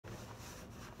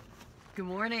Good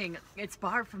morning, it's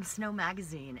Barb from Snow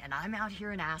Magazine and I'm out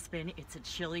here in Aspen. It's a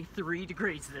chilly 3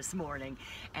 degrees this morning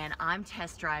and I'm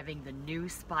test driving the new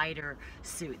Spyder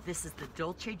suit. This is the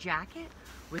Dulce jacket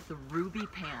with the ruby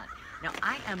pant. Now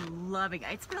I am loving it.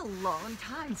 It's been a long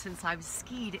time since I've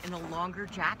skied in a longer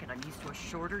jacket. I'm used to a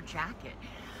shorter jacket,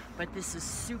 but this is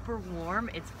super warm.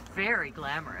 It's very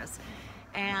glamorous.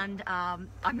 And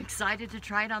I'm excited to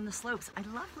try it on the slopes. I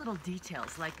love little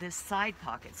details like this side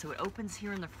pocket. So it opens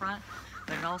here in the front,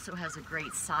 but it also has a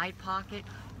great side pocket,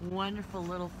 wonderful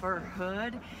little fur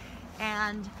hood.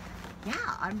 And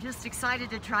yeah, I'm just excited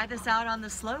to try this out on the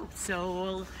slopes. So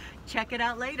we'll check it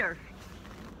out later.